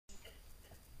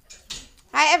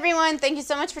Hi everyone, thank you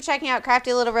so much for checking out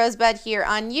Crafty Little Rosebud here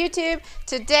on YouTube.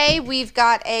 Today we've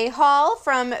got a haul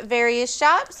from various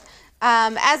shops.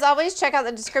 As always, check out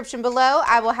the description below.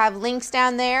 I will have links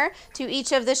down there to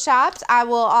each of the shops. I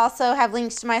will also have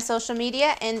links to my social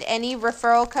media, and any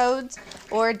referral codes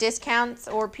or discounts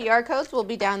or PR codes will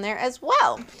be down there as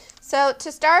well. So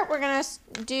to start, we're going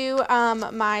to do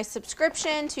my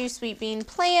subscription to Sweet Bean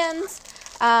Plans.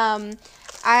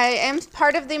 I am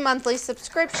part of the monthly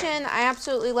subscription. I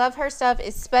absolutely love her stuff,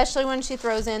 especially when she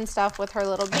throws in stuff with her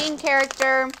little Bean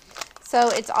character. So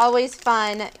it's always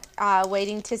fun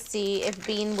waiting to see if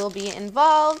Bean will be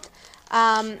involved.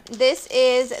 This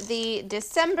is the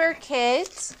December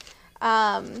kit.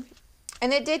 And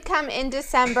it did come in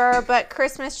December, but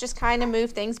Christmas just kind of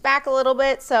moved things back a little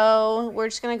bit. So we're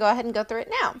just going to go ahead and go through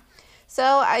it now. So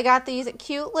I got these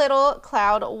cute little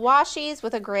cloud washies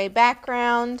with a gray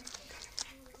background.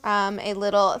 A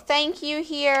little thank you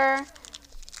here.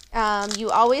 You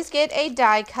always get a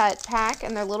die cut pack,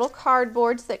 and they're little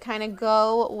cardboards that kind of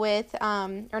go with,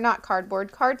 or not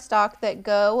cardboard, cardstock that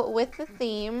go with the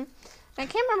theme. I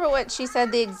can't remember what she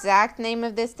said the exact name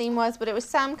of this theme was, but it was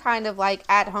some kind of like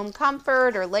at-home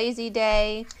comfort or lazy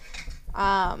day.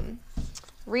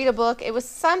 Read a book. It was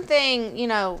something, you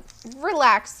know,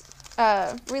 relaxation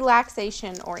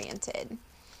oriented.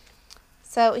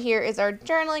 So here is our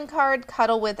journaling card,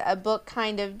 Cuddle with a Book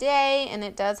Kind of Day, and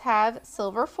it does have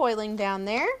silver foiling down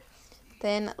there.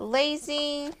 Then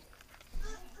Lazy.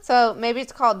 So maybe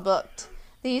it's called Booked.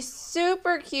 These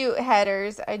super cute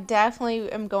headers. I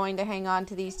definitely am going to hang on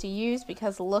to these to use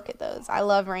because look at those. I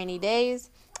love rainy days.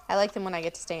 I like them when I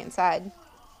get to stay inside.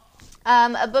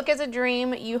 A book is a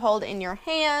dream you hold in your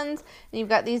hands. And you've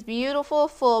got these beautiful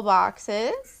full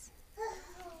boxes.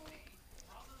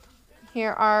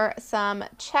 Here are some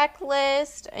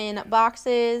checklists in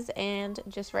boxes and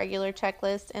just regular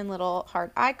checklists and little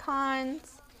heart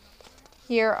icons.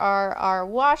 Here are our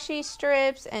washi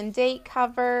strips and date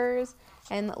covers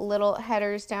and little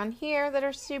headers down here that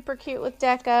are super cute with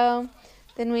deco.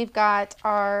 Then we've got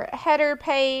our header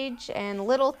page and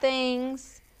little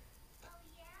things.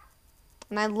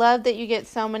 And I love that you get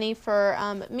so many for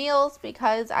meals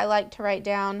because I like to write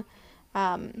down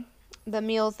the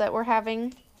meals that we're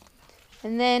having.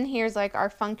 And then here's like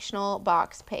our functional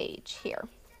box page here.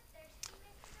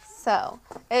 So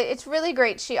it's really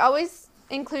great. She always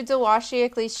includes a washi,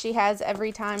 at least she has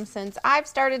every time since I've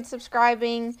started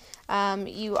subscribing.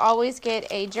 You always get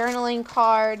a journaling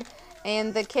card,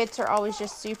 and the kits are always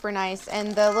just super nice.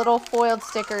 And the little foiled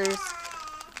stickers,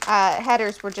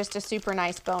 headers were just a super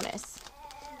nice bonus.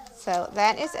 So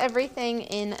that is everything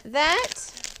in that.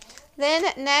 Then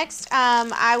next,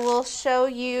 I will show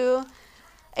you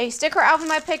a sticker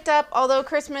album I picked up. Although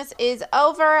Christmas is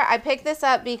over, I picked this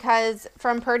up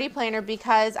from Purdy Planner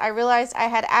because I realized I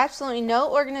had absolutely no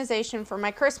organization for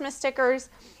my Christmas stickers,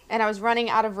 and I was running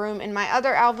out of room in my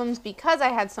other albums because I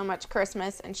had so much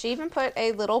Christmas. And she even put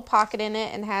a little pocket in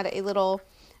it and had a little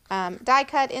die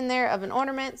cut in there of an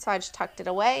ornament, so I just tucked it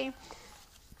away.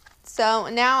 So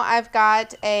now I've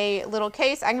got a little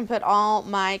case I can put all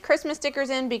my Christmas stickers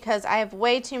in because I have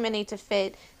way too many to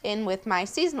fit in with my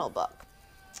seasonal book.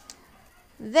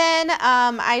 Then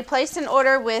I placed an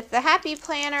order with the Happy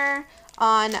Planner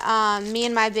on Me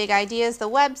and My Big Ideas, the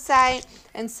website.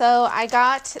 And so I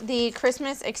got the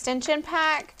Christmas extension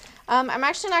pack. I'm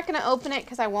actually not going to open it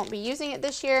because I won't be using it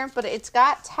this year, but it's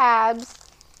got tabs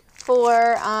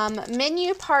for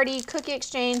menu, party, cookie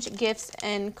exchange, gifts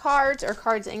and cards, or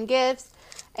cards and gifts.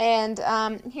 And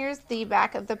here's the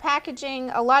back of the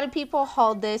packaging. A lot of people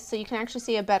hauled this, so you can actually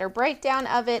see a better breakdown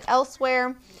of it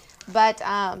elsewhere. But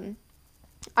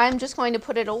I'm just going to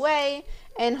put it away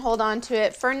and hold on to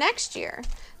it for next year.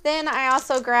 Then I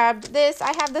also grabbed this.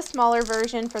 I have the smaller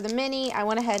version for the mini. I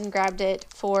went ahead and grabbed it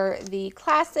for the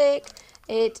classic.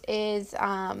 It is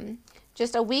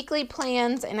just a weekly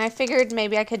plans, and I figured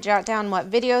maybe I could jot down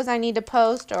what videos I need to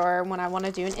post or when I want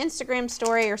to do an Instagram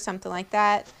story or something like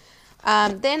that.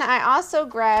 Then I also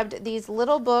grabbed these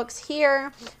little books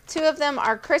here. 2 of them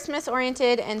are Christmas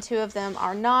oriented and 2 of them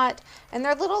are not. And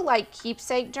they're little like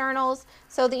keepsake journals.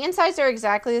 So the insides are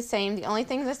exactly the same. The only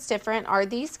thing that's different are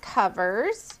these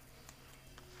covers,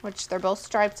 which they're both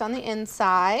stripes on the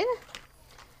inside.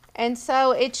 And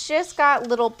so it's just got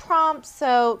little prompts.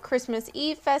 So Christmas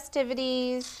Eve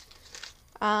festivities,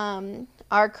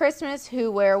 our Christmas,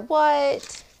 who, where,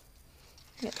 what.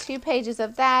 Got 2 pages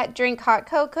of that. Drink hot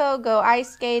cocoa, go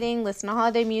ice skating, listen to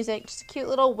holiday music. Just a cute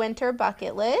little winter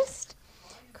bucket list.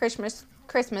 Christmas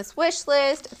wish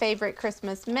list, favorite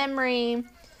Christmas memory,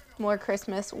 more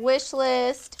Christmas wish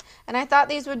list. And I thought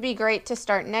these would be great to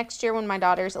start next year when my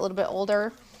daughter's a little bit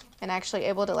older. and actually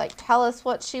able to like tell us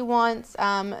what she wants.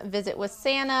 Visit with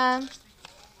Santa,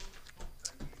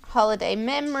 holiday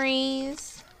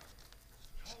memories,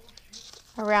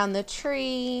 around the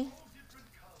tree.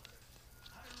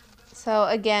 So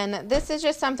again, this is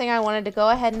just something I wanted to go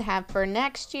ahead and have for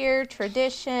next year,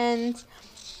 traditions,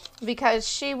 because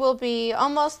she will be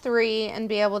almost 3 and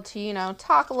be able to, you know,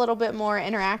 talk a little bit more,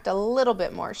 interact a little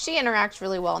bit more. She interacts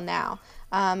really well now,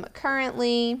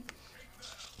 currently,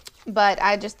 but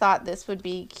I just thought this would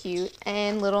be cute.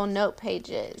 And little note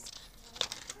pages.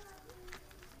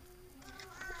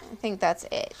 I think that's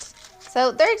it.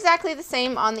 So they're exactly the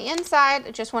same on the inside.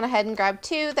 I just went ahead and grabbed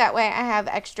 2. That way I have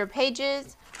extra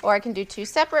pages, or I can do 2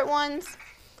 separate ones.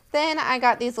 Then I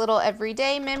got these little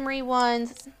everyday memory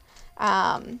ones.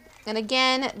 And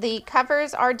again, the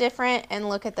covers are different, and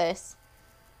look at this.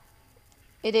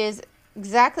 It is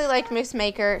exactly like Miss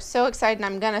Maker. So excited,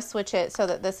 I'm going to switch it so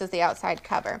that this is the outside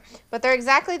cover. But they're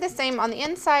exactly the same on the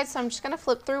inside, so I'm just going to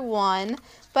flip through one.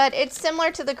 But it's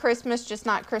similar to the Christmas, just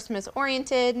not Christmas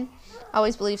oriented. I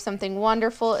always believe something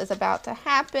wonderful is about to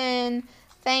happen.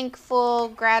 Thankful,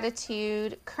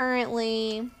 gratitude,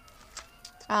 currently,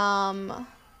 happy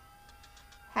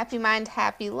mind,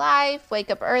 happy life,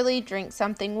 wake up early, drink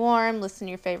something warm, listen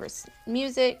to your favorite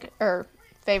music or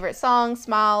favorite song,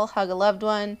 smile, hug a loved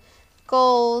one,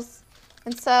 goals.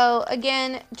 And so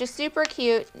again, just super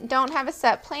cute. Don't have a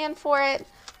set plan for it,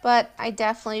 but I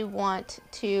definitely want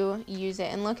to use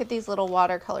it. And look at these little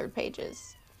watercolored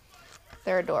pages.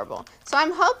 They're adorable. So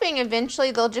I'm hoping eventually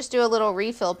they'll just do a little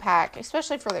refill pack,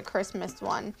 especially for the Christmas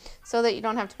one, so that you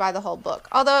don't have to buy the whole book,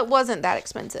 although it wasn't that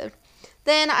expensive.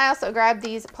 Then I also grabbed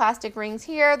these plastic rings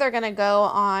here. They're going to go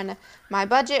on my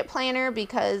budget planner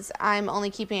because I'm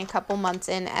only keeping a couple months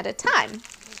in at a time.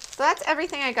 So that's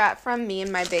everything I got from me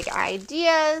and my big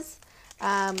ideas.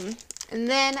 And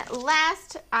then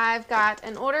last, I've got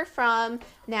an order from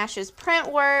Nash's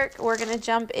Printwork. We're going to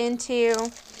jump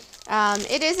into...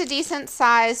 it is a decent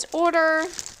sized order,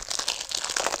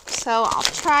 so I'll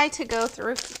try to go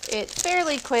through it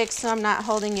fairly quick so I'm not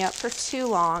holding you up for too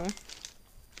long.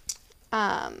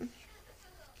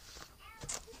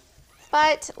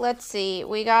 But let's see,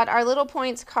 we got our little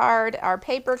points card, our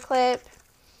paper clip.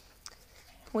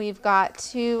 We've got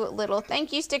 2 little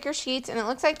thank you sticker sheets, and it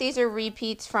looks like these are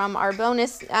repeats from our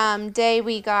bonus day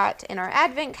we got in our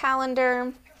advent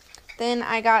calendar. Then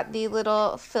I got the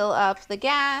little fill up the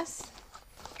gas,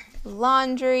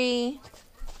 laundry,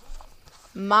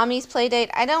 mommy's play date.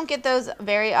 I don't get those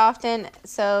very often,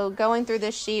 so going through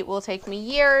this sheet will take me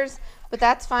years, but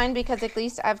that's fine because at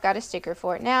least I've got a sticker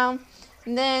for it now.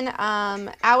 And then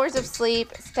hours of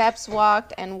sleep, steps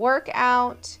walked, and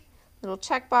workout. Little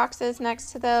check boxes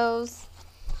next to those.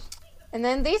 And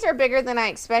then these are bigger than I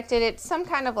expected. It's some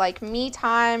kind of like me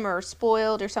time or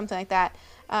spoiled or something like that.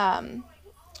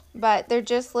 But they're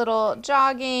just little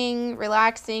jogging,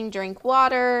 relaxing, drink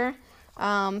water,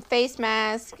 face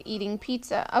mask, eating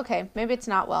pizza. Okay, maybe it's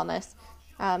not wellness.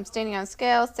 Standing on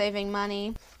scale, saving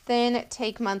money. Then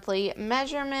take monthly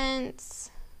measurements.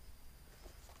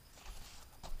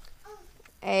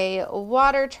 A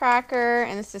water tracker,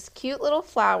 and it's this cute little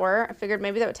flower. I figured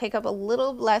maybe that would take up a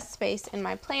little less space in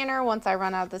my planner once I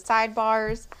run out of the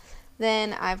sidebars.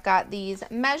 Then I've got these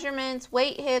measurements: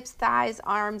 weight, hips, thighs,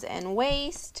 arms, and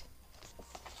waist.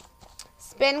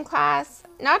 Spin class.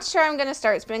 Not sure I'm going to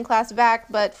start spin class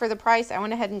back, but for the price, I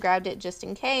went ahead and grabbed it just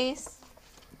in case.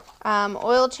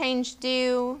 Oil change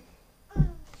due.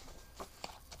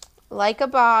 Like a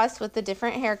boss with the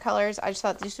different hair colors. I just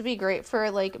thought this would be great for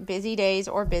like busy days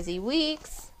or busy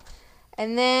weeks.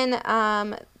 And then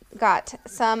got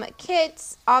some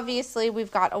kits. Obviously,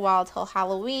 we've got a while till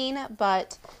Halloween,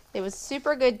 but it was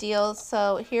super good deals.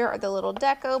 So here are the little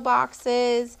deco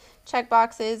boxes, check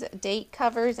boxes, date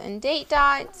covers, and date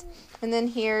dots. And then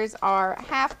here's our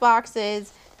half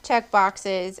boxes, check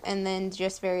boxes, and then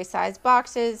just various size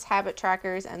boxes, habit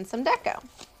trackers, and some deco.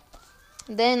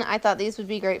 Then I thought these would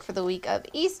be great for the week of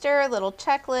Easter, little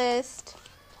checklist,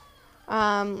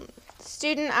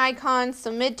 student icons,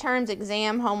 some midterms,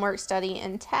 exam, homework, study,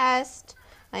 and test.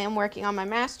 I am working on my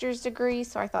master's degree,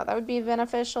 so I thought that would be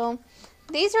beneficial.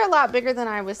 These are a lot bigger than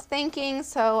I was thinking,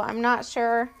 so I'm not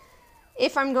sure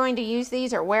if I'm going to use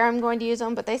these or where I'm going to use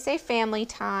them, but they say family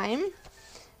time.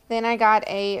 Then I got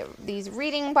these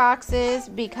reading boxes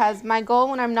because my goal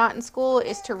when I'm not in school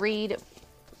is to read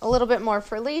a little bit more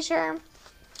for leisure.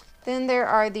 Then there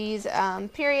are these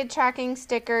period tracking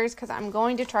stickers because I'm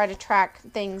going to try to track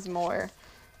things more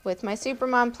with my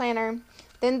Supermom planner.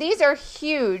 Then these are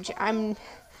huge. I'm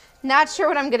not sure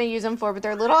what I'm going to use them for, but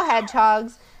they're little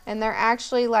hedgehogs, and they're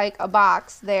actually like a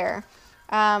box there.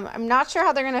 I'm not sure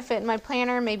how they're going to fit in my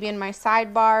planner, maybe in my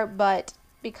sidebar, but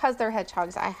because they're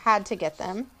hedgehogs, I had to get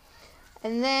them.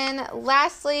 And then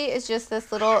lastly is just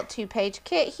this little 2-page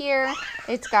kit here.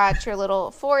 It's got your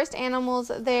little forest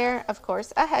animals there, of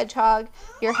course, a hedgehog,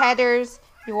 your headers,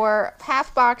 your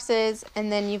path boxes,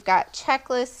 and then you've got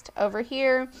checklist over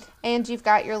here, and you've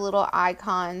got your little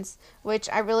icons, which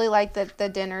I really like that the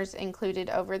dinner's included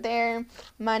over there.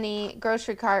 Money,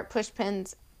 grocery cart, push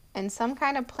pins, and some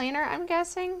kind of planner, I'm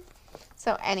guessing.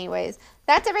 So anyways,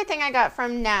 that's everything I got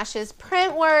from Nash's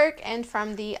print work and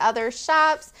from the other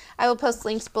shops. I will post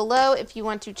links below if you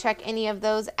want to check any of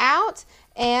those out.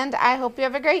 And I hope you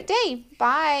have a great day.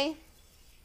 Bye.